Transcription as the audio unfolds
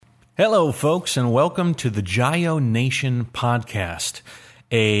Hello, folks, and welcome to the Jayo Nation podcast,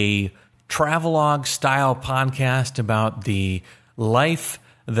 a travelogue-style podcast about the life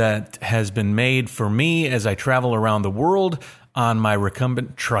that has been made for me as I travel around the world on my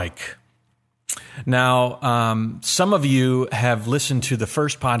recumbent trike. Now, some of you have listened to the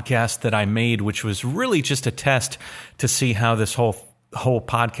first podcast that I made, which was really just a test to see how this whole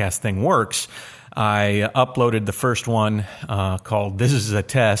podcast thing works. I uploaded the first one called This is a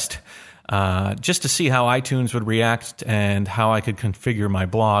Test, just to see how iTunes would react and how I could configure my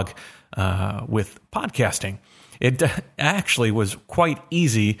blog with podcasting. It actually was quite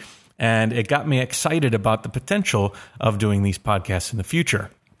easy, and it got me excited about the potential of doing these podcasts in the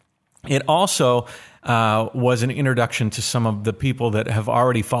future. It also was an introduction to some of the people that have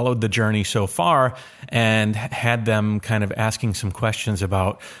already followed the journey so far and had them kind of asking some questions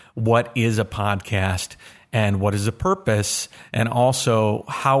about what is a podcast and what is the purpose, and also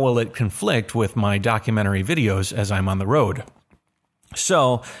how will it conflict with my documentary videos as I'm on the road.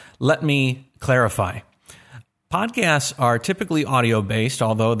 So let me clarify. Podcasts are typically audio-based,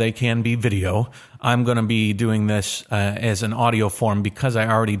 although they can be video. I'm going to be doing this as an audio form because I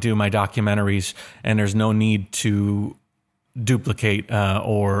already do my documentaries, and there's no need to duplicate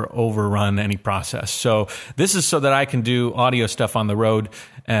or overrun any process. So this is so that I can do audio stuff on the road,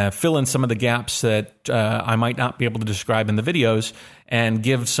 fill in some of the gaps that I might not be able to describe in the videos, and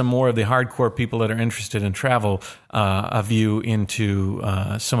give some more of the hardcore people that are interested in travel a view into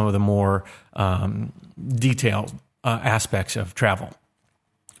some of the more detailed aspects of travel.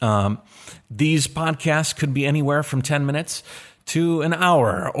 These podcasts could be anywhere from 10 minutes to an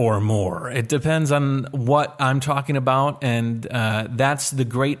hour or more. It depends on what I'm talking about, and that's the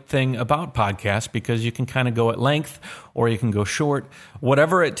great thing about podcasts, because you can kind of go at length or you can go short,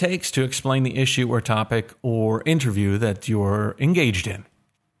 whatever it takes to explain the issue or topic or interview that you're engaged in.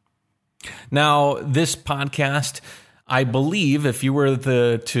 Now, this podcast, I believe, if you were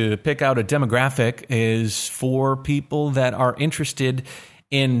to pick out a demographic, is for people that are interested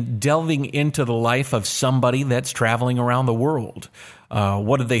in delving into the life of somebody that's traveling around the world.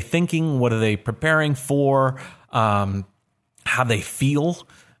 What are they thinking? What are they preparing for? How they feel?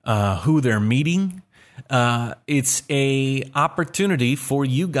 Who they're meeting? It's a opportunity for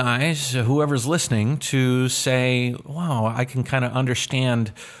you guys, whoever's listening, to say, wow, I can kind of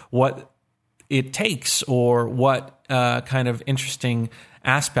understand what it takes or what kind of interesting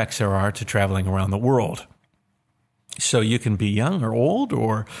aspects there are to traveling around the world. So you can be young or old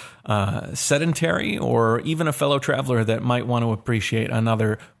or sedentary or even a fellow traveler that might want to appreciate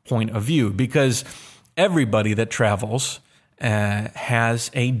another point of view, because everybody that travels has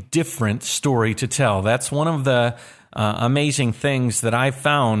a different story to tell. That's one of the amazing things that I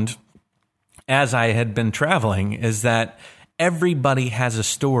found as I had been traveling, is that everybody has a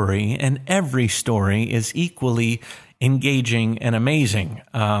story, and every story is equally engaging and amazing.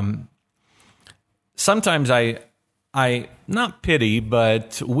 Sometimes I not pity,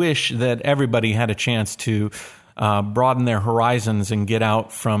 but wish that everybody had a chance to broaden their horizons and get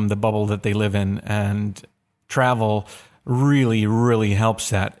out from the bubble that they live in. And travel really, really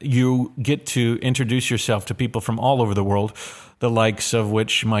helps that. You get to introduce yourself to people from all over the world, the likes of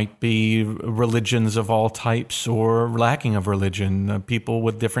which might be religions of all types or lacking of religion, people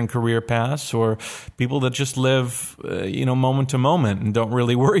with different career paths, or people that just live, moment to moment and don't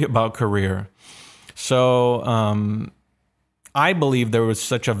really worry about career. So I believe there was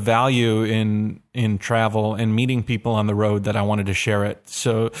such a value in travel and meeting people on the road that I wanted to share it.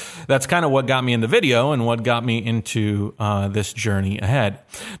 So that's kind of what got me in the video and what got me into this journey ahead.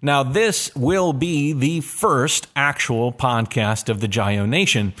 Now, this will be the first actual podcast of the Jayo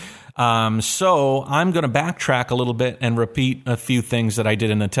Nation. So I'm going to backtrack a little bit and repeat a few things that I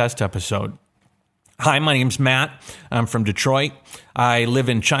did in the test episode. Hi, my name's Matt. I'm from Detroit. I live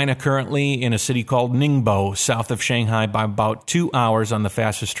in China currently in a city called Ningbo, south of Shanghai, by about 2 hours on the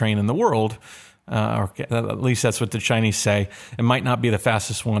fastest train in the world. Or at least that's what the Chinese say. It might not be the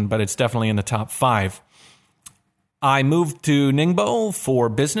fastest one, but it's definitely in the top 5. I moved to Ningbo for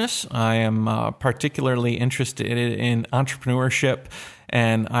business. I am particularly interested in entrepreneurship,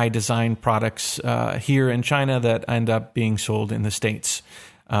 and I design products here in China that end up being sold in the States.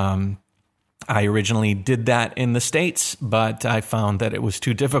 I originally did that in the States, but I found that it was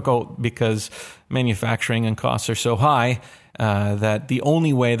too difficult because manufacturing and costs are so high that the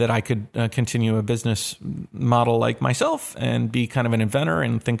only way that I could continue a business model like myself and be kind of an inventor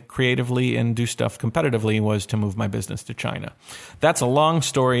and think creatively and do stuff competitively was to move my business to China. That's a long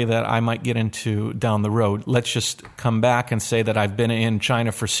story that I might get into down the road. Let's just come back and say that I've been in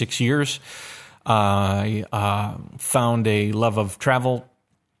China for 6 years. I found a love of travel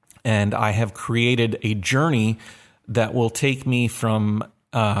And I have created a journey that will take me from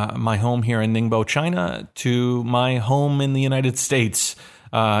my home here in Ningbo, China, to my home in the United States.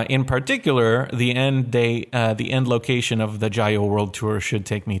 In particular, the end location of the Jiao World Tour should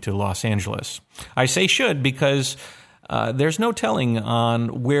take me to Los Angeles. I say should because there's no telling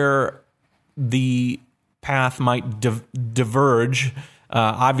on where the path might diverge.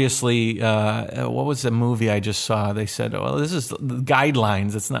 Obviously, what was the movie I just saw? They said, well, this is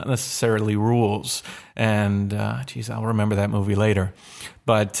guidelines. It's not necessarily rules. And, I'll remember that movie later.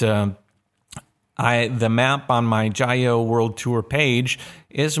 But the map on my Jiao World Tour page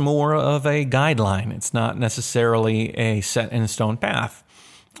is more of a guideline. It's not necessarily a set-in-stone path.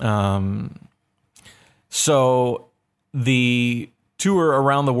 So the tour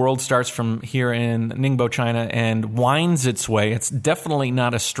around the world starts from here in Ningbo, China, and winds its way. It's definitely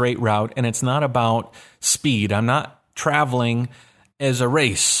not a straight route, and it's not about speed. I'm not traveling as a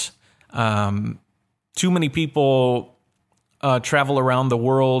race. Too many people travel around the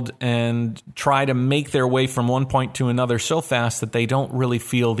world and try to make their way from one point to another so fast that they don't really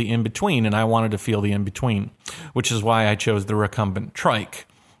feel the in-between, and I wanted to feel the in-between, which is why I chose the recumbent trike.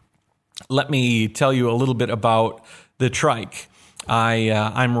 Let me tell you a little bit about the trike.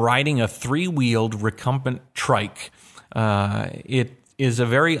 I'm riding a 3-wheeled recumbent trike. It is a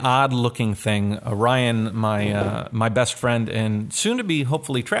very odd-looking thing. Ryan, my best friend and soon-to-be,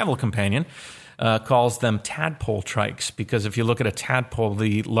 hopefully, travel companion, calls them tadpole trikes because if you look at a tadpole,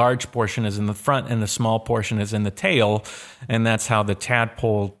 the large portion is in the front and the small portion is in the tail, and that's how the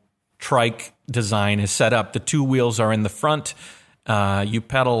tadpole trike design is set up. The 2 wheels are in the front. You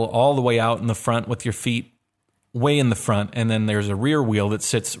pedal all the way out in the front with your feet way in the front, and then there's a rear wheel that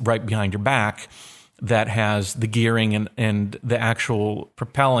sits right behind your back that has the gearing and the actual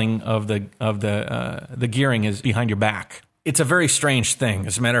propelling of the gearing is behind your back. It's a very strange thing.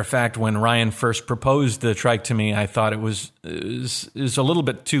 As a matter of fact, when Ryan first proposed the trike to me, I thought it was a little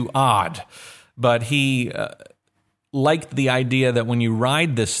bit too odd, but he liked the idea that when you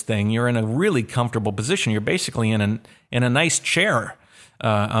ride this thing, you're in a really comfortable position. You're basically in a nice chair,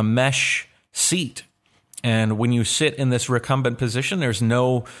 a mesh seat. And when you sit in this recumbent position, there's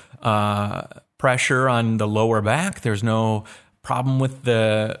no pressure on the lower back. There's no problem with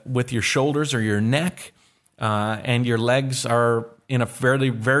your shoulders or your neck, and your legs are in a very,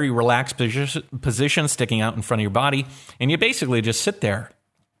 very relaxed position, sticking out in front of your body. And you basically just sit there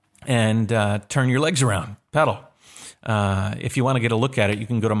and turn your legs around, pedal. If you want to get a look at it, you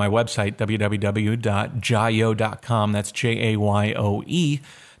can go to my website, www.jiao.com. That's JAYOE.com,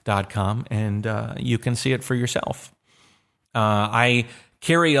 and you can see it for yourself. I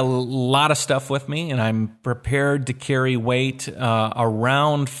carry a lot of stuff with me, and I'm prepared to carry weight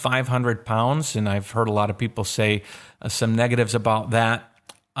around 500 pounds, and I've heard a lot of people say some negatives about that,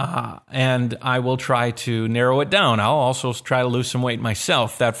 and I will try to narrow it down. I'll also try to lose some weight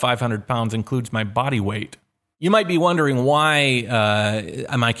myself. That 500 pounds includes my body weight. You might be wondering, why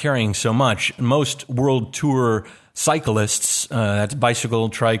am I carrying so much? Most World Tour cyclists, that's bicycle,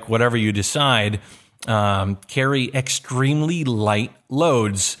 trike, whatever you decide, carry extremely light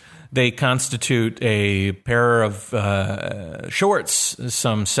loads. They constitute a pair of shorts,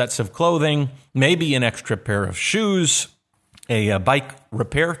 some sets of clothing, maybe an extra pair of shoes, a bike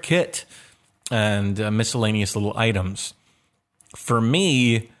repair kit, and miscellaneous little items. For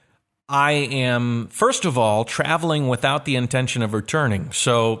me, I am, first of all, traveling without the intention of returning.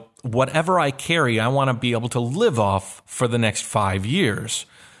 So whatever I carry, I want to be able to live off for the next 5 years.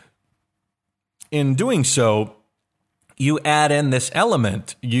 In doing so, you add in this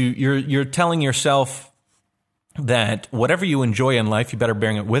element. You're telling yourself that whatever you enjoy in life, you better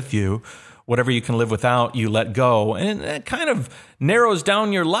bring it with you. Whatever you can live without, you let go. And it kind of narrows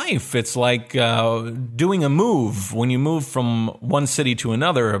down your life. It's like doing a move. When you move from one city to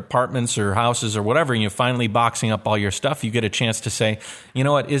another, apartments or houses or whatever, and you're finally boxing up all your stuff, you get a chance to say, you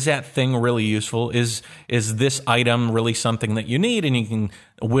know what, is that thing really useful? Is this item really something that you need? And you can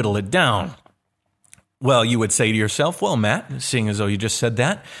whittle it down. Well, you would say to yourself, well, Matt, seeing as though you just said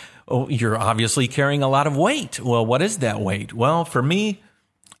that, oh, you're obviously carrying a lot of weight. Well, what is that weight? Well, for me,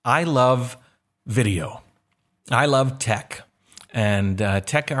 I love video. I love tech, and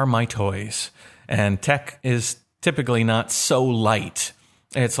tech are my toys, and tech is typically not so light.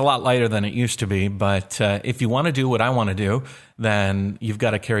 It's a lot lighter than it used to be, but if you want to do what I want to do, then you've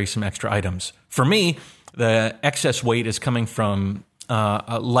got to carry some extra items. For me, the excess weight is coming from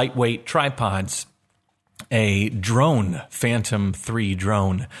lightweight tripods, a drone, Phantom 3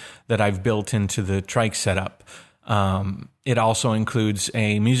 drone that I've built into the trike setup. It also includes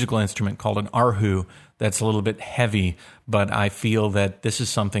a musical instrument called an erhu that's a little bit heavy, but I feel that this is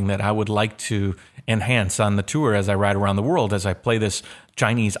something that I would like to enhance on the tour as I ride around the world, as I play this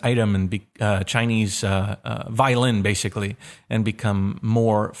Chinese item and Chinese violin, basically, and become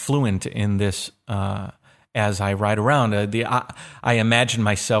more fluent in this as I ride around. I imagine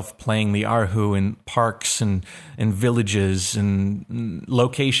myself playing the erhu in parks and in villages and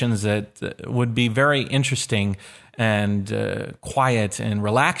locations that would be very interesting and quiet and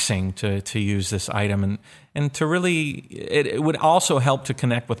relaxing to use this item, and to really, it would also help to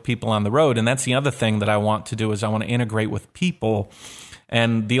connect with people on the road. And that's the other thing that I want to do, is I want to integrate with people.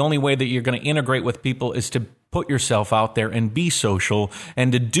 And the only way that you're going to integrate with people is to put yourself out there and be social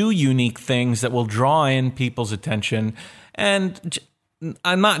and to do unique things that will draw in people's attention. And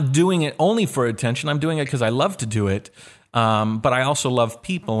I'm not doing it only for attention. I'm doing it because I love to do it. But I also love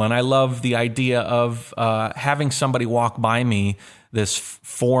people, and I love the idea of having somebody walk by me, this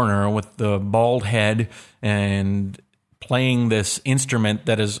foreigner with the bald head and playing this instrument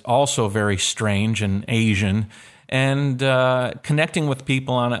that is also very strange and Asian, and connecting with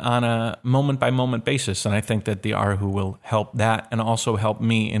people on a moment-by-moment basis. And I think that the erhu will help that, and also help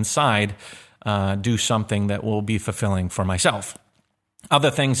me inside do something that will be fulfilling for myself.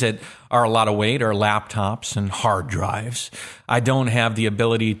 Other things that are a lot of weight are laptops and hard drives. I don't have the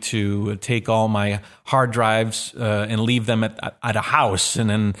ability to take all my hard drives and leave them at a house and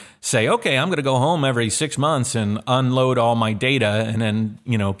then say, okay, I'm going to go home every 6 months and unload all my data, and then,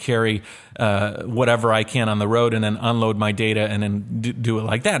 carry whatever I can on the road and then unload my data and then do it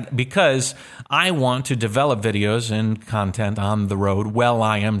like that, because I want to develop videos and content on the road while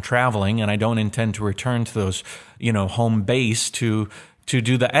I am traveling, and I don't intend to return to those, home base to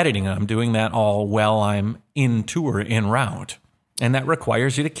do the editing. I'm doing that all while I'm in tour, en route. And that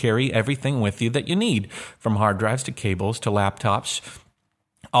requires you to carry everything with you that you need, from hard drives to cables to laptops,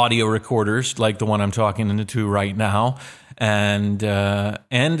 audio recorders like the one I'm talking into right now, and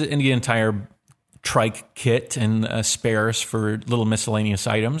the entire trike kit and spares for little miscellaneous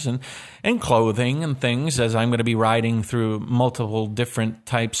items and clothing and things, as I'm going to be riding through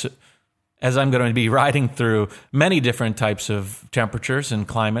many different types of temperatures and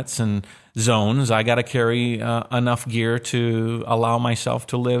climates and zones. I got to carry enough gear to allow myself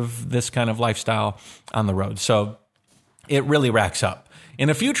to live this kind of lifestyle on the road. So it really racks up. In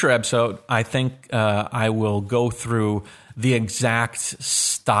a future episode, I think I will go through the exact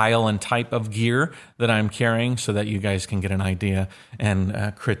style and type of gear that I'm carrying, so that you guys can get an idea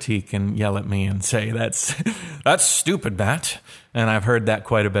and critique and yell at me and say, that's stupid, Matt. And I've heard that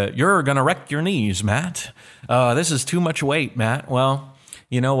quite a bit. You're going to wreck your knees, Matt. This is too much weight, Matt. Well,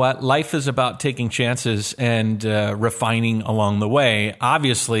 you know what? Life is about taking chances and refining along the way.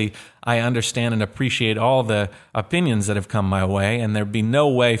 Obviously, I understand and appreciate all the opinions that have come my way, and there'd be no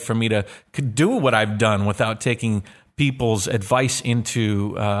way for me to do what I've done without taking people's advice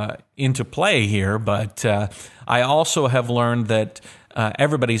into play here. But I also have learned that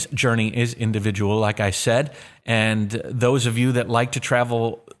everybody's journey is individual, like I said, and those of you that like to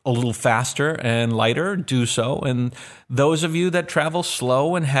travel a little faster and lighter, do so, and those of you that travel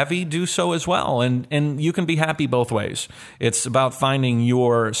slow and heavy, do so as well, and you can be happy both ways. It's about finding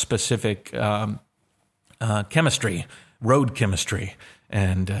your specific chemistry, road chemistry,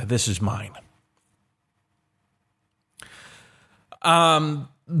 and this is mine.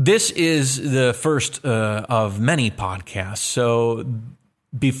 This is the first of many podcasts. So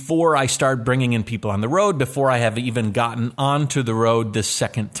before I start bringing in people on the road, before I have even gotten onto the road this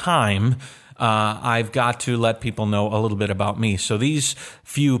second time, I've got to let people know a little bit about me. So these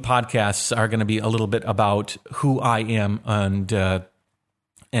few podcasts are going to be a little bit about who I am,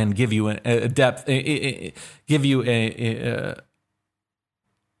 and give you a depth, give you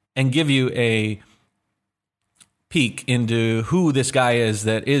a peek into who this guy is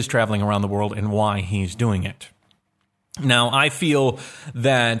that is traveling around the world and why he's doing it. Now, I feel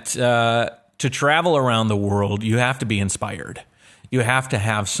that to travel around the world, you have to be inspired. You have to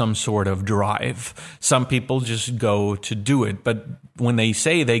have some sort of drive. Some people just go to do it, but when they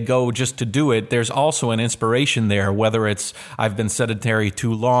say they go just to do it, there's also an inspiration there, whether it's I've been sedentary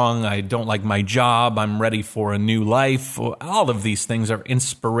too long, I don't like my job, I'm ready for a new life. All of these things are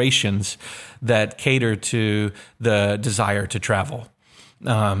inspirations that cater to the desire to travel.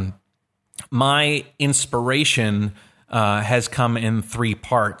 My inspiration has come in three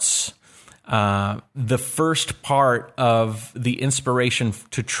parts. The first part of the inspiration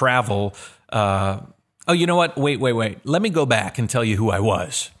to travel. You know what? Wait. Let me go back and tell you who I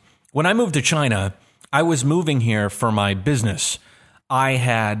was. When I moved to China, I was moving here for my business. I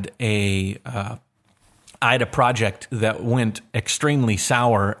had a I had a project that went extremely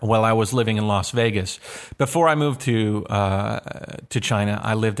sour while I was living in Las Vegas. Before I moved to China,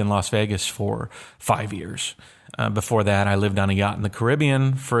 I lived in Las Vegas for 5 years. Before that, I lived on a yacht in the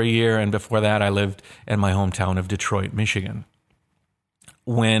Caribbean for a year, and before that, I lived in my hometown of Detroit, Michigan.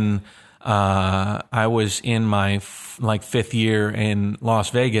 When I was in my fifth year in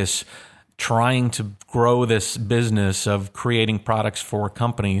Las Vegas, trying to grow this business of creating products for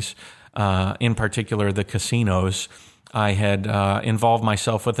companies, in particular the casinos, I had involved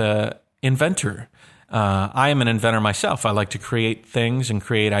myself with an inventor. I am an inventor myself. I like to create things and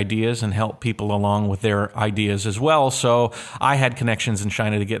create ideas and help people along with their ideas as well. So I had connections in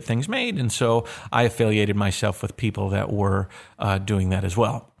China to get things made, and so I affiliated myself with people that were doing that as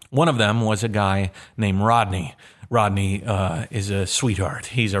well. One of them was a guy named Rodney. Rodney is a sweetheart.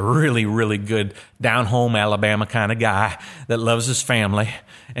 He's a really, really good down-home Alabama kind of guy that loves his family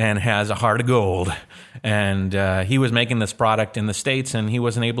and has a heart of gold. And he was making this product in the States, and he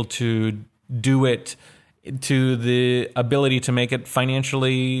wasn't able to do it to the ability to make it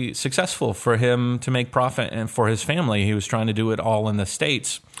financially successful for him to make profit and for his family. He was trying to do it all in the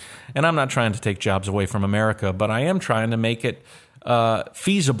States. And I'm not trying to take jobs away from America, but I am trying to make it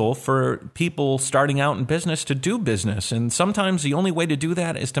feasible for people starting out in business to do business. And sometimes the only way to do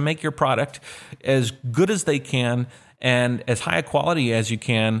that is to make your product as good as they can and as high a quality as you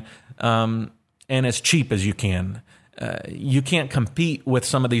can, and as cheap as you can. You can't compete with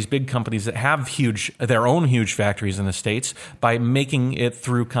some of these big companies that have their own huge factories in the States by making it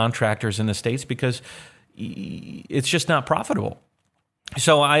through contractors in the States, because it's just not profitable.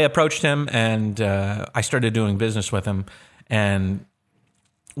 So I approached him, and I started doing business with him. And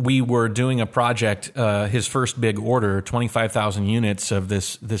we were doing a project, his first big order, 25,000 units of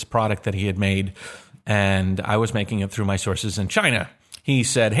this product that he had made, and I was making it through my sources in China. He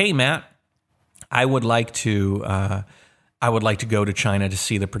said, "Hey, Matt, I would like to go to China to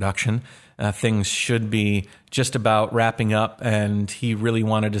see the production. Things should be just about wrapping up," and he really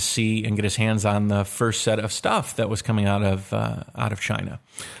wanted to see and get his hands on the first set of stuff that was coming out of China.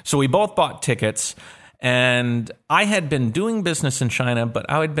 So we both bought tickets. And I had been doing business in China, but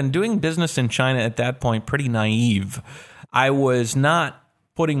I had been doing business in China at that point pretty naive. I was not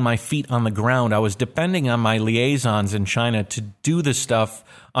putting my feet on the ground. I was depending on my liaisons in China to do the stuff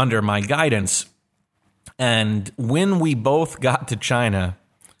under my guidance. And when we both got to China,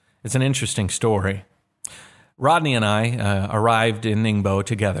 it's an interesting story. Rodney and I arrived in Ningbo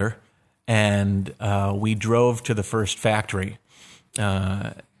together, and we drove to the first factory.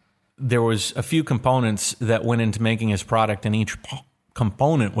 There was a few components that went into making his product, and each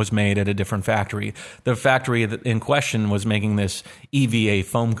component was made at a different factory. The factory in question was making this EVA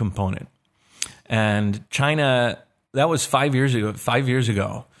foam component. And China, that was 5 years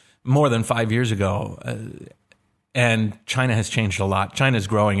ago, more than 5 years ago. And China has changed a lot. China's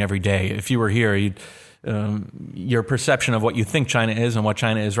growing every day. If you were here, your perception of what you think China is and what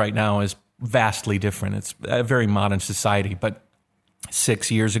China is right now is vastly different. It's a very modern society, but 6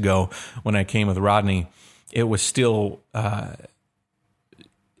 years ago, when I came with Rodney, it was still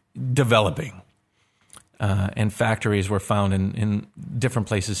developing, and factories were found in different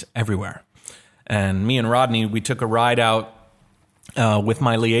places everywhere. And me and Rodney, we took a ride out with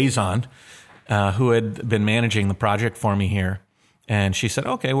my liaison, who had been managing the project for me here. And she said,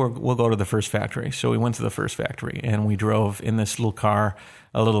 "Okay, we'll go to the first factory." So we went to the first factory, and we drove in this little car,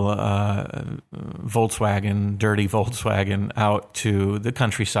 a little Volkswagen, dirty Volkswagen, out to the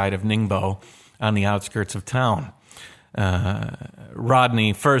countryside of Ningbo on the outskirts of town.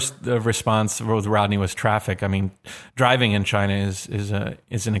 Rodney, first response with Rodney was traffic. I mean, driving in China is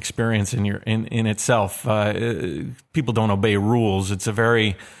an experience in itself. People don't obey rules. It's a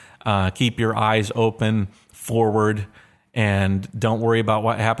very keep your eyes open, forward, and don't worry about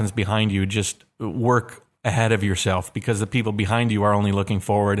what happens behind you. Just work ahead of yourself, because the people behind you are only looking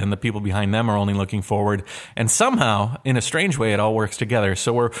forward, and the people behind them are only looking forward. And somehow, in a strange way, it all works together.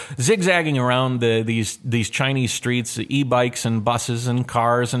 So we're zigzagging around these Chinese streets, e-bikes and buses and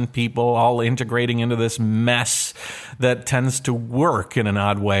cars and people all integrating into this mess that tends to work in an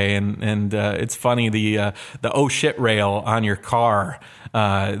odd way. And it's funny, the oh shit rail on your car,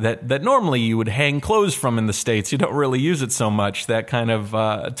 that normally you would hang clothes from in the States. You don't really use it so much. That kind of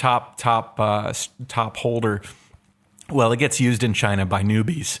top holder. Well, it gets used in China by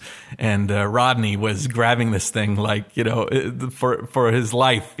newbies, and Rodney was grabbing this thing like, for his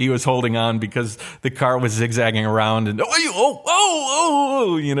life. He was holding on because the car was zigzagging around and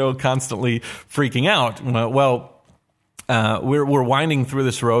constantly freaking out. Well, we're winding through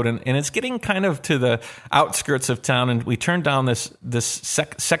this road, and it's getting kind of to the outskirts of town, and we turn down this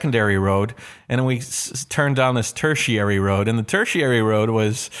secondary road, and then we turn down this tertiary road, and the tertiary road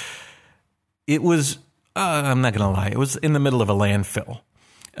was I'm not going to lie, it was in the middle of a landfill.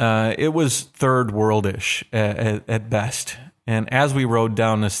 It was third worldish at best. And as we rode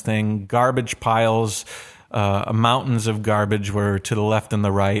down this thing, garbage piles, mountains of garbage were to the left and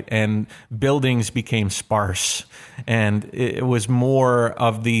the right, and buildings became sparse. And it was more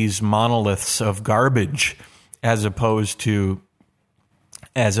of these monoliths of garbage as opposed to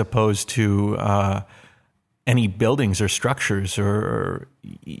any buildings or structures or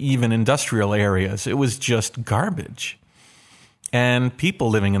even industrial areas. It was just garbage. And people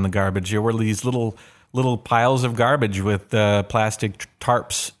living in the garbage. There were these little piles of garbage with plastic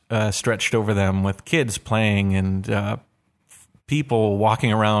tarps stretched over them, with kids playing and people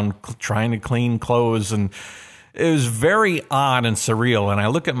walking around trying to clean clothes. And it was very odd and surreal. And I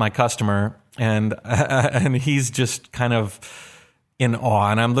look at my customer, and he's just kind of in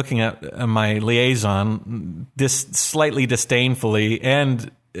awe. And I'm looking at my liaison slightly disdainfully and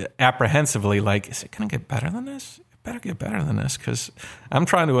apprehensively, like, is it going to get better than this? It better get better than this, because I'm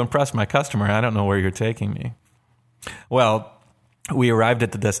trying to impress my customer. I don't know where you're taking me. Well, we arrived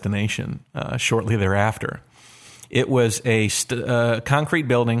at the destination shortly thereafter. It was a concrete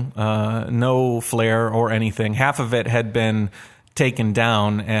building, no flare or anything. Half of it had been taken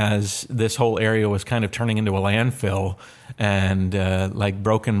down as this whole area was kind of turning into a landfill, and like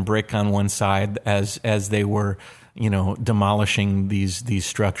broken brick on one side as they were, demolishing these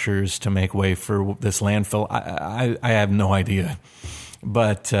structures to make way for this landfill. I have no idea,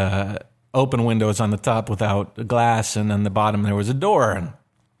 but open windows on the top without glass, and on the bottom there was a door. And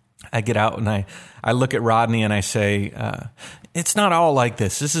I get out and I look at Rodney and I say, it's not all like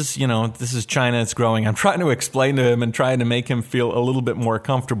this. This is China. It's growing. I'm trying to explain to him and trying to make him feel a little bit more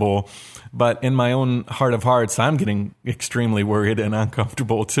comfortable. But in my own heart of hearts, I'm getting extremely worried and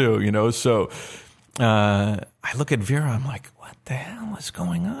uncomfortable too, So I look at Vera. I'm like, what the hell is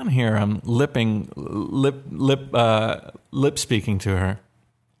going on here? I'm lip speaking to her.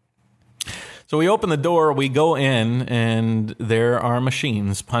 So we open the door, we go in, and there are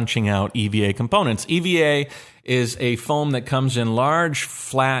machines punching out EVA components. EVA is a foam that comes in large,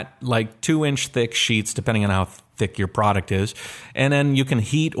 flat, like 2-inch thick sheets, depending on how thick your product is. And then you can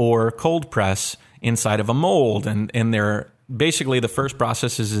heat or cold press inside of a mold. And they're basically, the first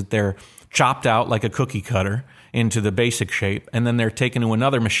process is that they're chopped out like a cookie cutter into the basic shape, and then they're taken to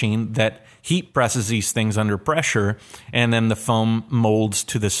another machine that heat presses these things under pressure, and then the foam molds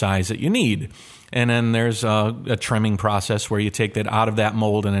to the size that you need. And then there's a trimming process where you take that out of that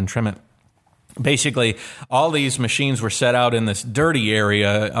mold and then trim it. Basically, all these machines were set out in this dirty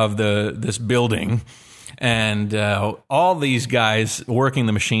area of this building, and all these guys working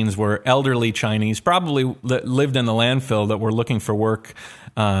the machines were elderly Chinese, probably lived in the landfill, that were looking for work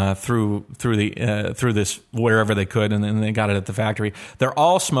through this wherever they could, and then they got it at the factory. They're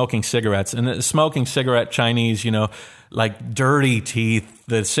all smoking cigarettes, and smoking cigarette Chinese, like dirty teeth,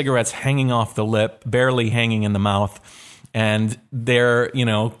 the cigarettes hanging off the lip, barely hanging in the mouth, and they're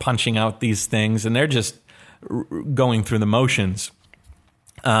punching out these things, and they're just going through the motions.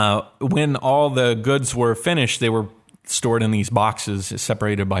 When all the goods were finished, they were stored in these boxes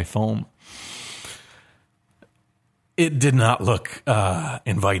separated by foam. It did not look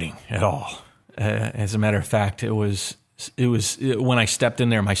inviting at all. As a matter of fact, it was when I stepped in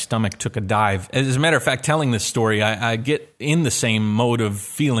there, my stomach took a dive. As a matter of fact, telling this story, I get in the same mode of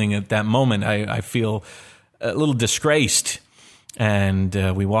feeling at that moment. I feel a little disgraced. And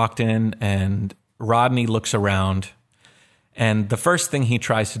we walked in, and Rodney looks around, and the first thing he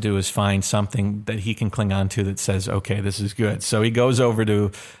tries to do is find something that he can cling on to that says, okay, this is good. So he goes over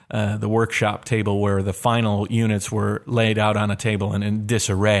to the workshop table where the final units were laid out on a table and in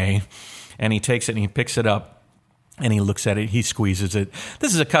disarray. And he takes it and he picks it up and he looks at it. He squeezes it.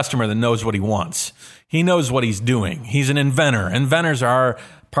 This is a customer that knows what he wants. He knows what he's doing. He's an inventor. Inventors are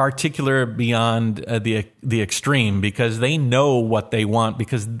particular beyond the extreme, because they know what they want,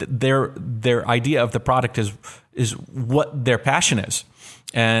 because their idea of the product is what their passion is.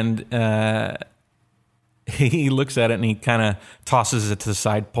 And he looks at it and he kind of tosses it to the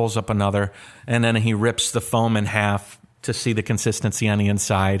side, pulls up another, and then he rips the foam in half to see the consistency on the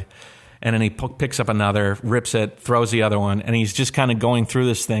inside. And then he picks up another, rips it, throws the other one, and he's just kind of going through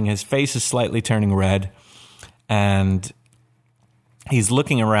this thing. His face is slightly turning red, and he's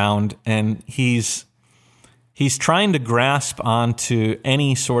looking around, and he's trying to grasp onto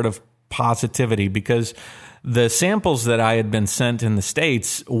any sort of positivity, because the samples that I had been sent in the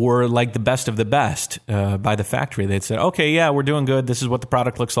States were like the best of the best by the factory. They'd said, okay, yeah, we're doing good. This is what the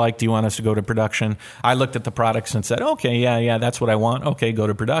product looks like. Do you want us to go to production? I looked at the products and said, okay, yeah, that's what I want. Okay, go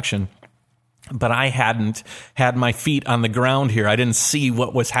to production. But I hadn't had my feet on the ground here. I didn't see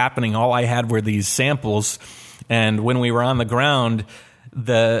what was happening. All I had were these samples. And when we were on the ground,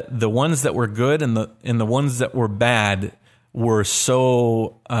 the ones that were good and the ones that were bad were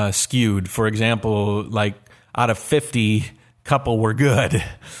so skewed. For example, like out of 50, couple were good.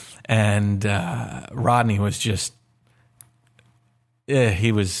 And Rodney was just,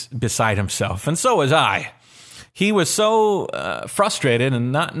 he was beside himself. And so was I. He was so frustrated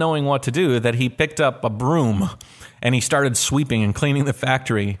and not knowing what to do that he picked up a broom and he started sweeping and cleaning the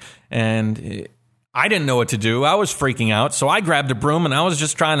factory. And I didn't know what to do. I was freaking out. So I grabbed a broom and I was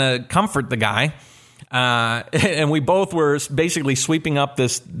just trying to comfort the guy. And we both were basically sweeping up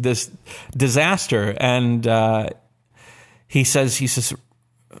this disaster. And he says,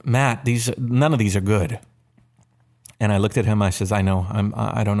 Matt, none of these are good. And I looked at him. I says, I know.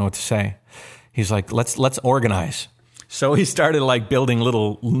 I don't know what to say. He's like, let's organize. So he started like building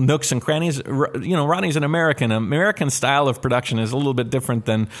little nooks and crannies. You know, Rodney's an American. American style of production is a little bit different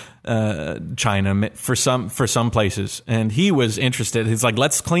than China for some places. And he was interested. He's like,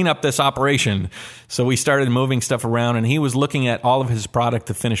 let's clean up this operation. So we started moving stuff around, and he was looking at all of his product,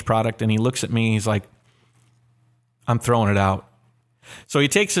 the finished product, and he looks at me. He's like, I'm throwing it out. So he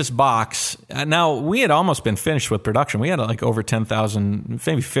takes this box. Now, we had almost been finished with production. We had like over 10,000,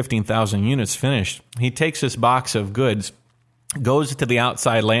 maybe 15,000 units finished. He takes this box of goods, goes to the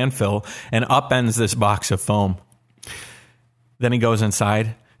outside landfill, and upends this box of foam. Then he goes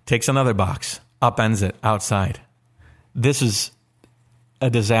inside, takes another box, upends it outside. This is a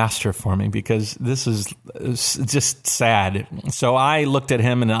disaster for me because this is just sad. So I looked at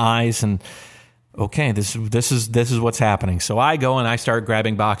him in the eyes and, okay, this is what's happening. So I go and I start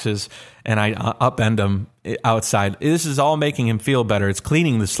grabbing boxes and I upend them outside. This is all making him feel better. It's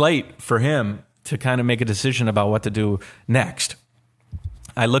cleaning the slate for him to kind of make a decision about what to do next.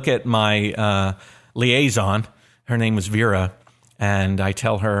 I look at my liaison. Her name was Vera, and I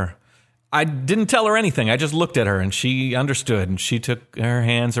tell her, I didn't tell her anything. I just looked at her, and she understood, and she took her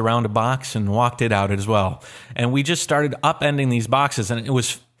hands around a box and walked it out as well. And we just started upending these boxes, and it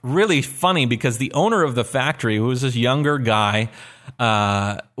was really funny because the owner of the factory, who was this younger guy,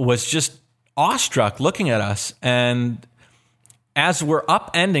 was just awestruck looking at us. And as we're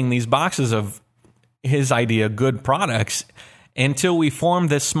upending these boxes of his idea, good products, until we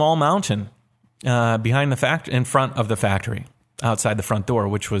formed this small mountain behind the factory, in front of the factory, outside the front door,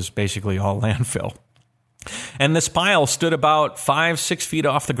 which was basically all landfill. And this pile stood about 5-6 feet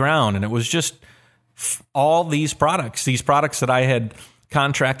off the ground, and it was just all these products that I had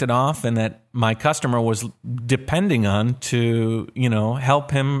contracted off and that my customer was depending on to,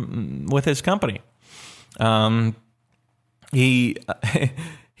 help him with his company. He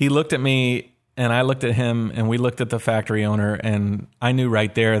looked at me and I looked at him and we looked at the factory owner, and I knew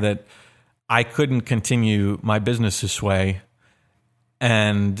right there that I couldn't continue my business this way.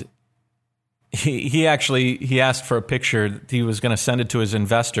 And he asked for a picture. He was going to send it to his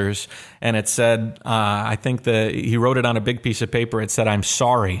investors, and it said, I think he wrote it on a big piece of paper. It said, "I'm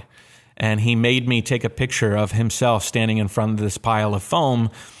sorry." And he made me take a picture of himself standing in front of this pile of foam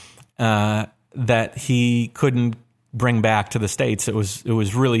that he couldn't bring back to the States. It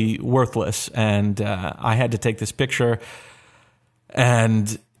was really worthless. And I had to take this picture,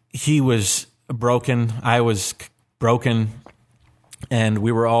 and he was broken. I was broken. And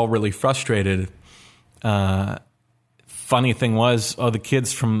we were all really frustrated. Funny thing was, the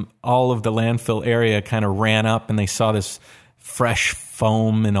kids from all of the landfill area kind of ran up and they saw this fresh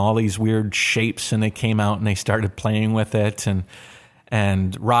foam and all these weird shapes, and they came out and they started playing with it.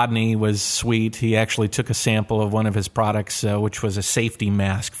 And Rodney was sweet. He actually took a sample of one of his products, which was a safety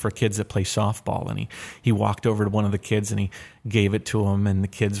mask for kids that play softball. And he walked over to one of the kids and he gave it to them, and the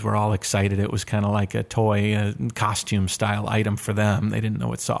kids were all excited. It was kind of like a toy, costume style item for them. They didn't know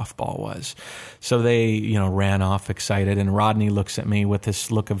what softball was. So they, ran off excited. And Rodney looks at me with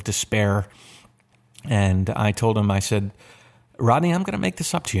this look of despair. And I told him, I said, "Rodney, I'm going to make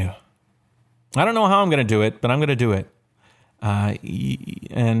this up to you. I don't know how I'm going to do it, but I'm going to do it.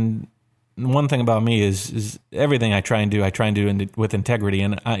 And one thing about me is everything I try and do with integrity.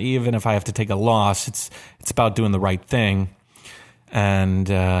 And even if I have to take a loss, it's about doing the right thing." And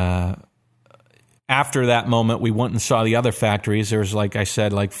after that moment, we went and saw the other factories. There's, like I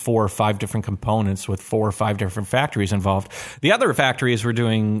said, like 4 or 5 different components with 4 or 5 different factories involved. The other factories were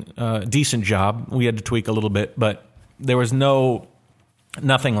doing a decent job. We had to tweak a little bit, but there was nothing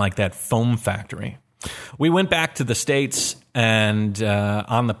like that foam factory. We went back to the States, and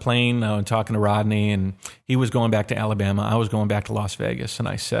on the plane, I was talking to Rodney, and he was going back to Alabama. I was going back to Las Vegas, and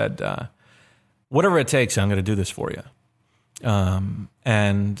I said, whatever it takes, I'm going to do this for you.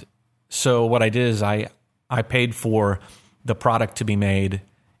 And so what I did is I paid for the product to be made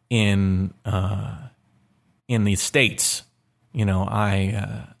in the States. You know,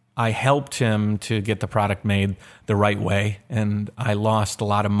 I helped him to get the product made the right way, and I lost a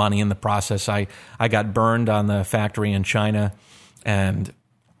lot of money in the process. I got burned on the factory in China, and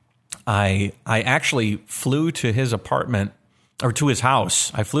I actually flew to his apartment, or to his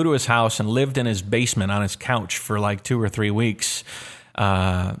house. I flew to his house and lived in his basement on his couch for like 2 or 3 weeks,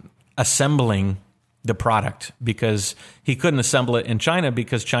 assembling the product, because he couldn't assemble it in China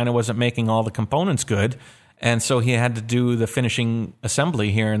because China wasn't making all the components good. And so he had to do the finishing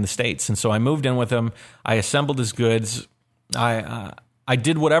assembly here in the States. And so I moved in with him. I assembled his goods. I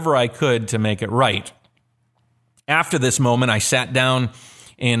did whatever I could to make it right. After this moment, I sat down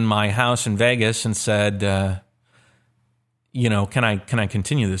in my house in Vegas and said, can I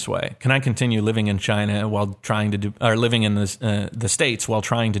continue this way? Can I continue living in China while trying to do, or living in the States while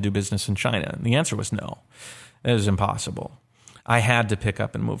trying to do business in China? And the answer was no. It was impossible. I had to pick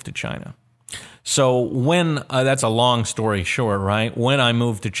up and move to China. So when, that's a long story short, right? When I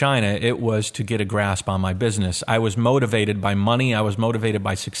moved to China, it was to get a grasp on my business. I was motivated by money. I was motivated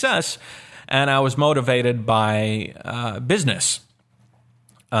by success, and I was motivated by business.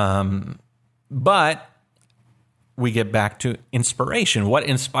 But we get back to inspiration. What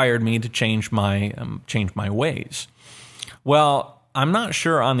inspired me to change my ways? Well, I'm not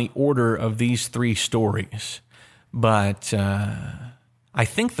sure on the order of these 3 stories, but I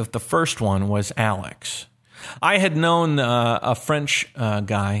think that the first one was Alex. I had known a French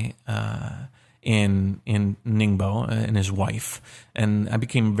guy in Ningbo and his wife, and I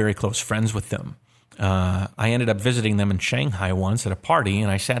became very close friends with them. I ended up visiting them in Shanghai once at a party,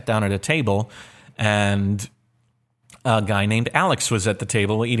 and I sat down at a table, and a guy named Alex was at the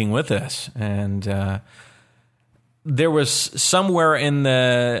table eating with us, and there was somewhere in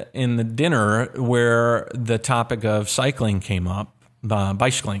the dinner where the topic of cycling came up.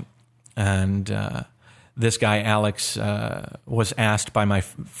 Bicycling, and this guy Alex was asked by my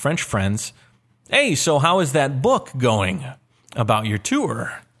French friends, "Hey, so how is that book going about your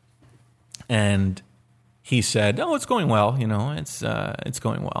tour?" And he said, "Oh, it's going well. You know, it's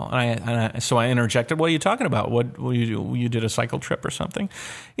going well." And so I interjected, "What are you talking about? What you did a cycle trip or something?"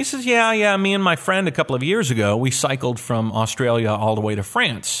 He says, "Yeah. Me and my friend a couple of years ago, we cycled from Australia all the way to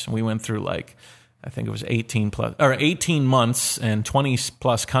France. We went through I think it was 18 months and 20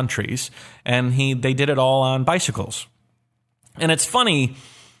 plus countries, and they did it all on bicycles." And it's funny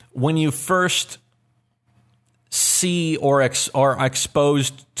when you first see or are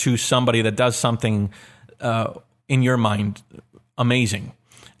exposed to somebody that does something in your mind amazing.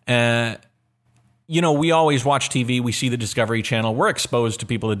 We always watch TV. We see the Discovery Channel. We're exposed to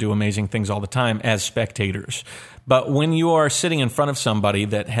people that do amazing things all the time as spectators. But when you are sitting in front of somebody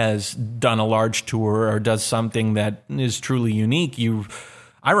that has done a large tour or does something that is truly unique,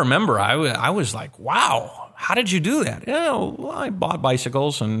 I remember I was like, wow, how did you do that? Well, I bought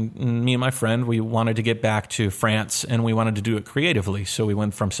bicycles, and me and my friend, we wanted to get back to France, and we wanted to do it creatively. So we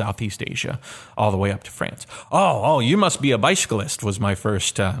went from Southeast Asia all the way up to France. Oh, you must be a bicyclist, was my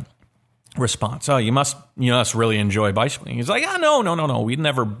first response. "Oh, you must really enjoy bicycling." He's like, no. We'd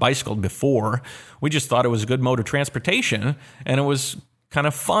never bicycled before. We just thought it was a good mode of transportation, and it was kind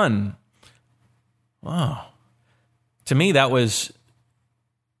of fun. Wow. To me, that was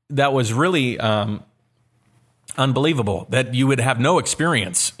really unbelievable that you would have no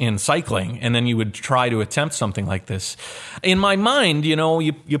experience in cycling, and then you would try to attempt something like this. In my mind,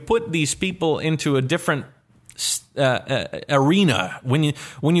 you put these people into a different arena. When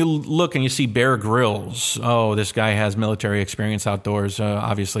you look and you see Bear Grylls, oh, this guy has military experience outdoors,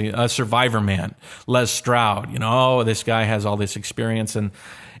 obviously. A Survivor Man, Les Stroud, oh, this guy has all this experience,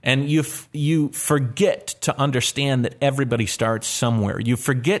 and you forget to understand that everybody starts somewhere. You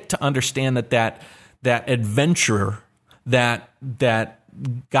forget to understand that adventurer, that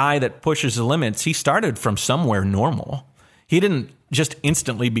guy that pushes the limits, he started from somewhere normal. He didn't just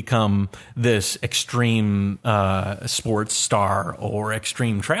instantly become this extreme sports star or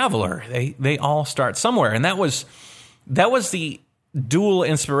extreme traveler. They all start somewhere, and that was the dual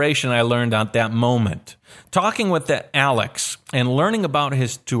inspiration I learned at that moment. Talking with Alex and learning about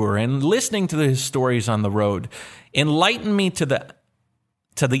his tour and listening to his stories on the road enlightened me to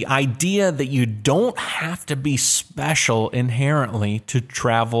the idea that you don't have to be special inherently to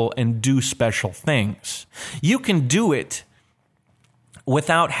travel and do special things. You can do it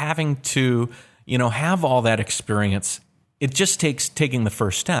without having to, have all that experience. It just takes taking the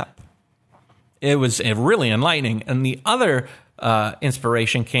first step. It was really enlightening. And the other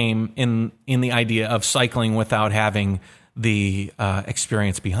inspiration came in the idea of cycling without having the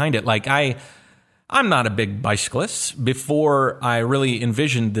experience behind it. Like I'm not a big bicyclist. Before I really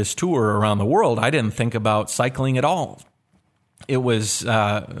envisioned this tour around the world, I didn't think about cycling at all. It was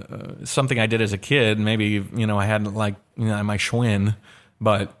something I did as a kid. Maybe, I had my Schwinn,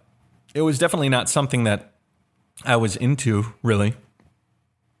 but it was definitely not something that I was into, really.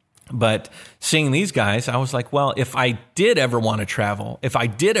 But seeing these guys, I was like, well, if I did ever want to travel, if I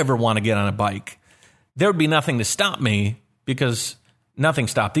did ever want to get on a bike, there would be nothing to stop me, because nothing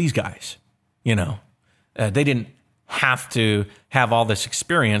stopped these guys. They didn't have to have all this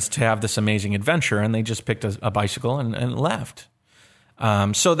experience to have this amazing adventure, and they just picked a bicycle and left.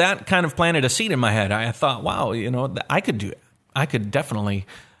 So that kind of planted a seed in my head. I thought, wow, I could do it. I could definitely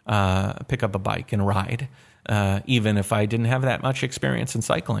pick up a bike and ride, even if I didn't have that much experience in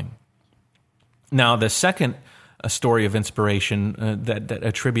cycling. Now, the second story of inspiration that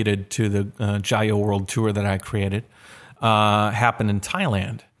attributed to the Jayo World Tour that I created happened in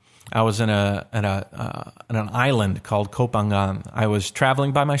Thailand. I was in an island called Koh Phangan. I was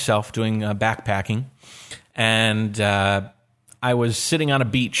traveling by myself doing backpacking, and I was sitting on a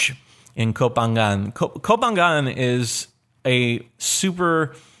beach in Koh Phangan. Koh Phangan is a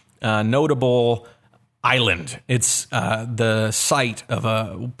super notable island. It's the site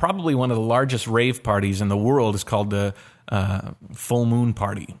of probably one of the largest rave parties in the world. It's called the Full Moon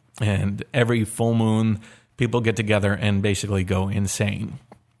Party. And every full moon, people get together and basically go insane.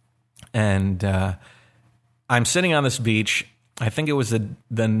 And I'm sitting on this beach. I think it was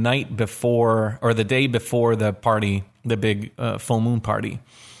the night before, or the day before the party, the big full moon party.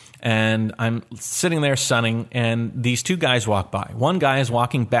 And I'm sitting there sunning, and these two guys walk by. One guy is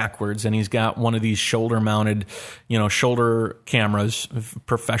walking backwards, and he's got one of these shoulder-mounted, shoulder cameras,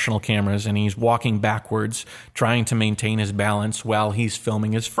 professional cameras, and he's walking backwards, trying to maintain his balance while he's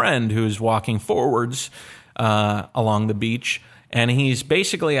filming his friend who's walking forwards along the beach. And he's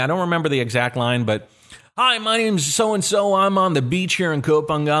basically, I don't remember the exact line, but, "Hi, my name's so-and-so. I'm on the beach here in Koh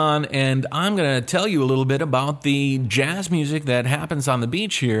Phangan, and I'm going to tell you a little bit about the jazz music that happens on the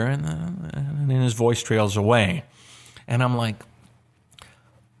beach here." And then his voice trails away. And I'm like,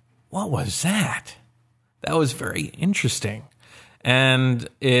 what was that? That was very interesting. And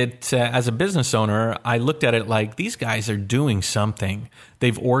it, as a business owner, I looked at it like, these guys are doing something.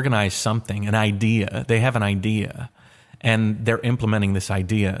 They've organized something, an idea. They have an idea. And they're implementing this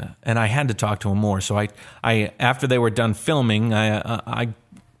idea, and I had to talk to him more. So I after they were done filming, I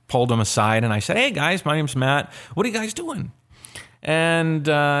pulled them aside and I said, "Hey guys, my name's Matt. What are you guys doing?" And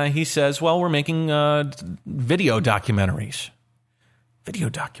he says, "Well, we're making video documentaries." Video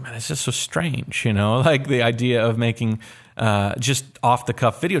documentaries. It's just so strange, like the idea of making just off the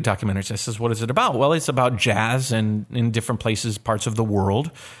cuff video documentaries. I says, "What is it about?" "Well, it's about jazz and in different places, parts of the world."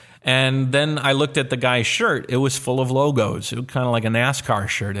 And then I looked at the guy's shirt. It was full of logos. It was kind of like a NASCAR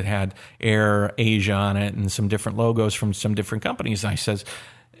shirt. It had Air Asia on it and some different logos from some different companies. And I says,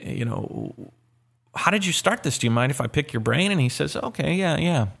 "How did you start this? Do you mind if I pick your brain?" And he says, "Okay,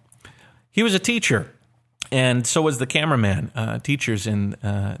 yeah." He was a teacher, and so was the cameraman, teachers in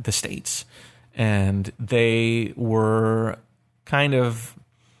the States. And they were kind of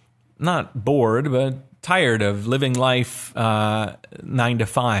not bored, but tired of living life 9 to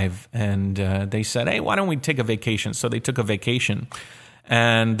 5, and they said, "Hey, why don't we take a vacation?" So they took a vacation,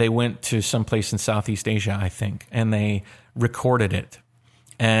 and they went to someplace in Southeast Asia, I think, and they recorded it.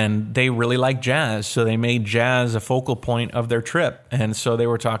 And they really like jazz, so they made jazz a focal point of their trip. And so they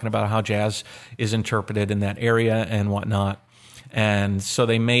were talking about how jazz is interpreted in that area and whatnot. And so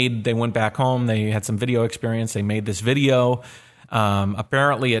they went back home, they had some video experience, they made this video.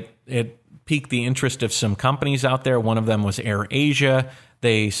 Apparently it piqued the interest of some companies out there. One of them was Air Asia.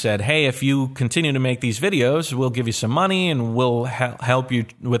 They said, "Hey, if you continue to make these videos, we'll give you some money and we'll help you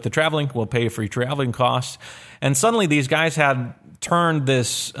with the traveling. We'll pay you for your traveling costs." And suddenly these guys had turned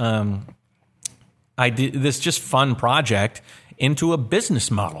this idea, this just fun project, into a business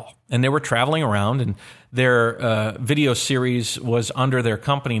model. And they were traveling around, and their video series was under their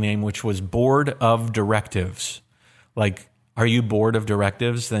company name, which was Board of Directives. Like, are you bored of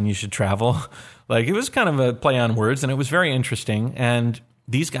directives? Then you should travel. Like, it was kind of a play on words, and it was very interesting. And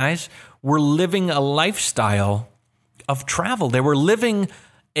these guys were living a lifestyle of travel. They were living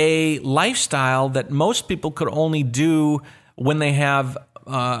a lifestyle that most people could only do when they have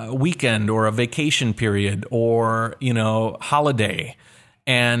a weekend or a vacation period or, holiday.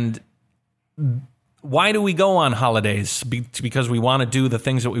 And why do we go on holidays? Because we want to do the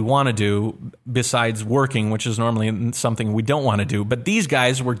things that we want to do besides working, which is normally something we don't want to do. But these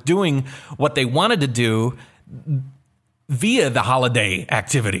guys were doing what they wanted to do via the holiday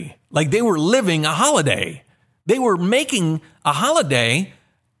activity. Like they were living a holiday. They were making a holiday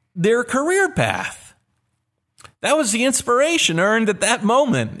their career path. That was the inspiration earned at that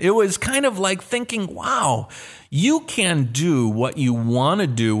moment. It was kind of like thinking, wow, you can do what you want to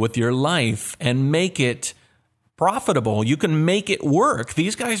do with your life and make it profitable. You can make it work.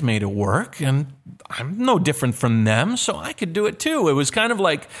 These guys made it work, and I'm no different from them, so I could do it too. It was kind of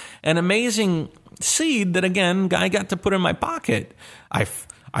like an amazing seed that, again, I got to put in my pocket.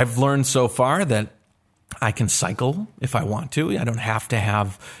 I've learned so far that I can cycle if I want to. I don't have to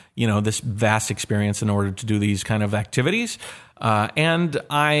have, this vast experience in order to do these kind of activities. And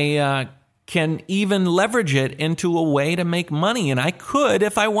I can even leverage it into a way to make money. And I could,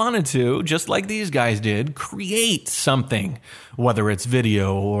 if I wanted to, just like these guys did, create something, whether it's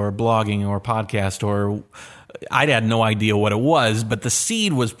video or blogging or podcast or I had no idea what it was, but the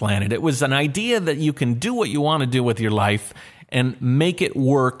seed was planted. It was an idea that you can do what you want to do with your life and make it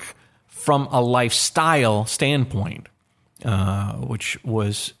work from a lifestyle standpoint, which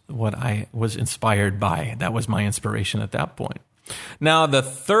was what I was inspired by. That was my inspiration at that point. Now, the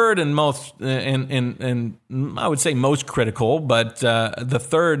third and most, and I would say most critical, but the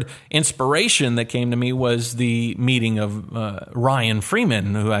third inspiration that came to me was the meeting of Ryan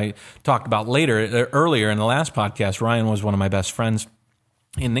Freeman, who I talked about earlier in the last podcast. Ryan was one of my best friends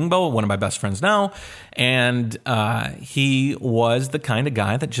in Ningbo, one of my best friends now, and he was the kind of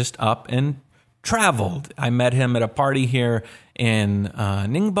guy that just up and traveled. I met him at a party here in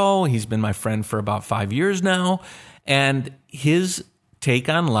Ningbo. He's been my friend for about 5 years now, and his take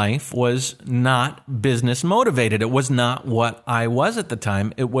on life was not business motivated. It was not what I was at the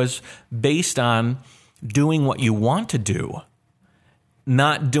time. It was based on doing what you want to do,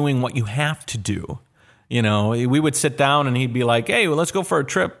 not doing what you have to do. We would sit down and he'd be like, hey, well, let's go for a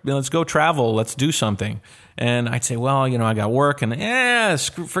trip. Let's go travel. Let's do something. And I'd say, well, I got work, and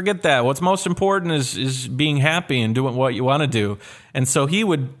forget that. What's most important is being happy and doing what you want to do. And so he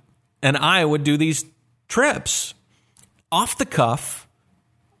would, and I would do these trips off the cuff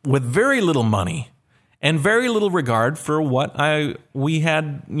with very little money and very little regard for what we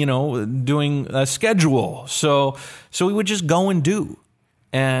had, doing a schedule. So we would just go and do.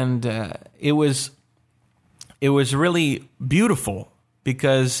 And it was really beautiful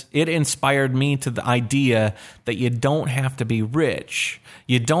because it inspired me to the idea that you don't have to be rich.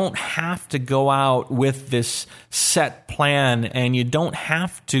 You don't have to go out with this set plan, and you don't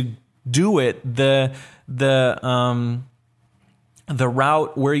have to do it the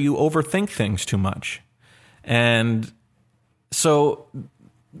route where you overthink things too much. And so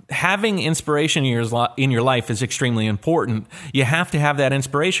having inspiration in your life is extremely important. You have to have that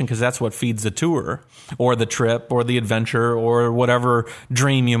inspiration because that's what feeds the tour or the trip or the adventure or whatever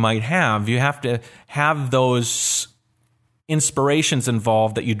dream you might have. You have to have those inspirations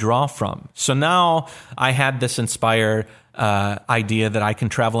involved that you draw from. So now I had this inspired idea that I can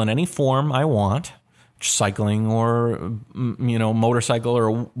travel in any form I want, cycling or motorcycle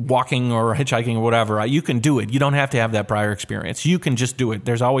or walking or hitchhiking or whatever. You can do it. You don't have to have that prior experience. You can just do it.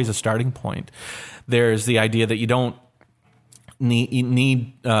 There's always a starting point. There's the idea that you don't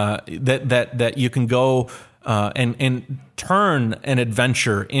need that you can go and turn an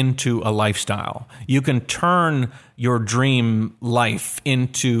adventure into a lifestyle. You can turn your dream life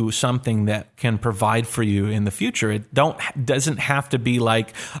into something that can provide for you in the future. It doesn't have to be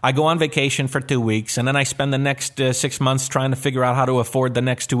like I go on vacation for 2 weeks and then I spend the next 6 months trying to figure out how to afford the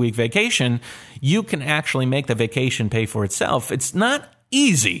next 2-week vacation. You can actually make the vacation pay for itself. It's not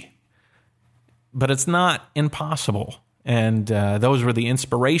easy, but it's not impossible. And those were the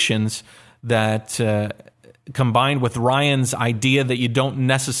inspirations that combined with Ryan's idea that you don't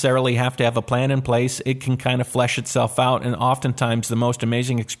necessarily have to have a plan in place, it can kind of flesh itself out. And oftentimes the most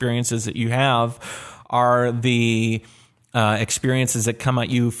amazing experiences that you have are the experiences that come at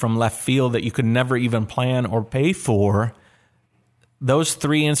you from left field that you could never even plan or pay for. Those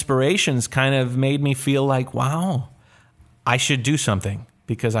three inspirations kind of made me feel like, wow, I should do something,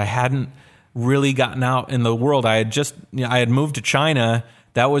 because I hadn't really gotten out in the world. I had moved to China.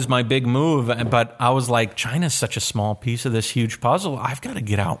 That was my big move, but I was like, China's such a small piece of this huge puzzle. I've got to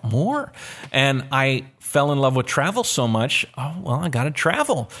get out more. And I fell in love with travel so much. Oh, well, I got to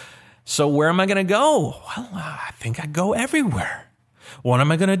travel. So where am I going to go? Well, I think I go everywhere. What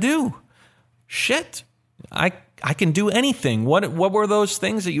am I going to do? Shit, I can do anything. What were those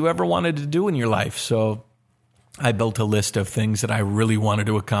things that you ever wanted to do in your life? So I built a list of things that I really wanted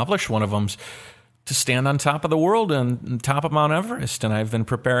to accomplish. One of them's to stand on top of the world and top of Mount Everest, and I've been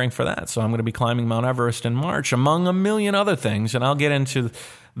preparing for that. So I'm going to be climbing Mount Everest in March, among a million other things, and I'll get into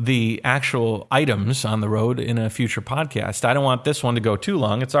the actual items on the road in a future podcast. I don't want this one to go too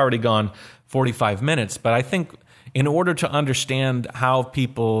long. It's already gone 45 minutes, but I think in order to understand how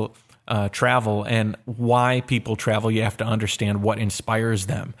people travel and why people travel, you have to understand what inspires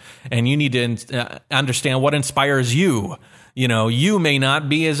them. And you need to understand what inspires you. You know, you may not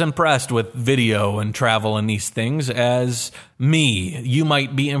be as impressed with video and travel and these things as me. You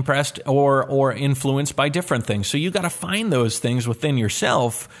might be impressed or influenced by different things. So you got to find those things within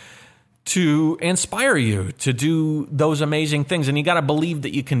yourself to inspire you to do those amazing things. And you got to believe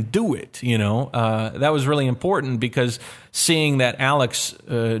that you can do it. You know, that was really important, because seeing that Alex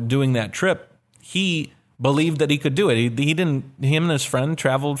doing that trip, he believed that he could do it. He didn't. Him and his friend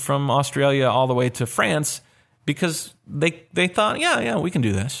traveled from Australia all the way to France because they thought, yeah, we can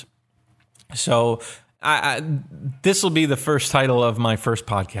do this. So this will be the first title of my first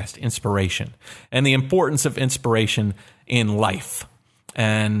podcast, Inspiration, and the importance of inspiration in life.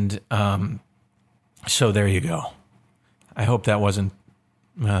 And so there you go. I hope that wasn't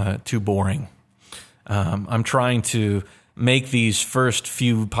too boring. I'm trying to make these first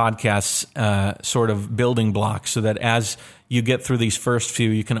few podcasts sort of building blocks so that as you get through these first few,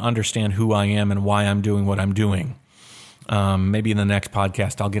 you can understand who I am and why I'm doing what I'm doing. Maybe in the next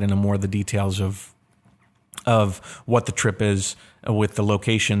podcast, I'll get into more of the details of what the trip is with the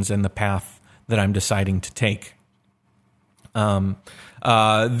locations and the path that I'm deciding to take. At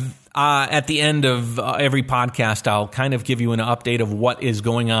the end of every podcast, I'll kind of give you an update of what is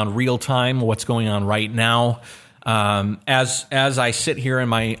going on real time, what's going on right now. As I sit here in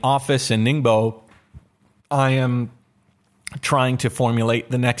my office in Ningbo, I am trying to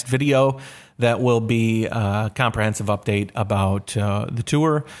formulate the next video that will be a comprehensive update about the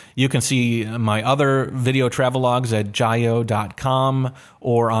tour. You can see my other video travelogues at jayo.com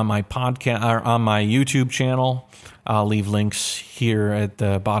or on my podcast or on my YouTube channel. I'll leave links here at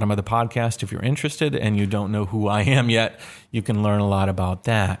the bottom of the podcast if you're interested and you don't know who I am yet. You can learn a lot about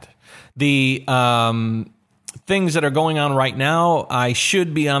that. The things that are going on right now, I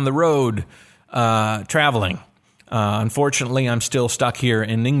should be on the road traveling. Unfortunately, I'm still stuck here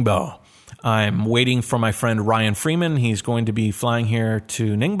in Ningbo. I'm waiting for my friend Ryan Freeman. He's going to be flying here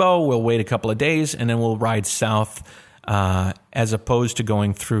to Ningbo. We'll wait a couple of days, and then we'll ride south as opposed to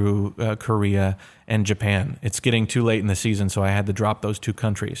going through Korea and Japan. It's getting too late in the season, so I had to drop those two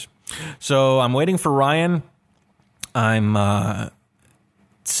countries. So I'm waiting for Ryan. I'm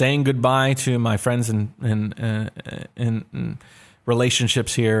saying goodbye to my friends and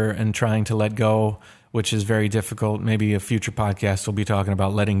relationships here and trying to let go, which is very difficult. Maybe a future podcast will be talking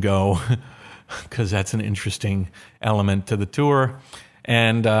about letting go because that's an interesting element to the tour.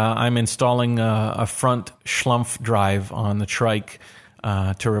 And I'm installing a front schlumpf drive on the trike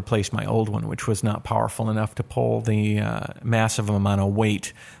to replace my old one, which was not powerful enough to pull the massive amount of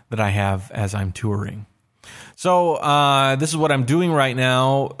weight that I have as I'm touring. So this is what I'm doing right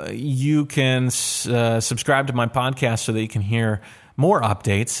now. You can subscribe to my podcast so that you can hear more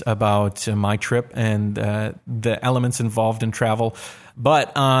updates about my trip and the elements involved in travel.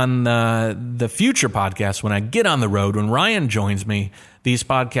 But on the future podcast, when I get on the road, when Ryan joins me, these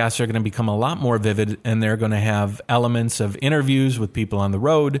podcasts are going to become a lot more vivid, and they're going to have elements of interviews with people on the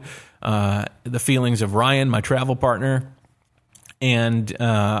road, the feelings of Ryan, my travel partner, and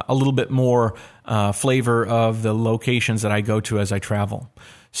a little bit more flavor of the locations that I go to as I travel.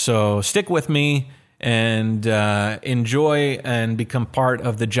 So stick with me and enjoy and become part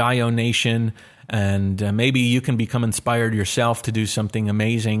of the Jayo Nation. And maybe you can become inspired yourself to do something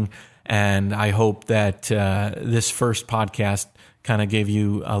amazing. And I hope that this first podcast kind of gave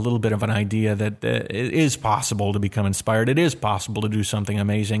you a little bit of an idea that it is possible to become inspired. It is possible to do something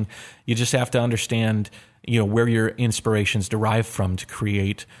amazing. You just have to understand, where your inspirations derive from to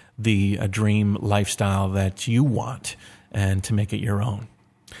create the dream lifestyle that you want and to make it your own.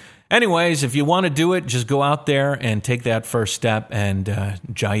 Anyways, if you want to do it, just go out there and take that first step and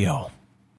Jayo.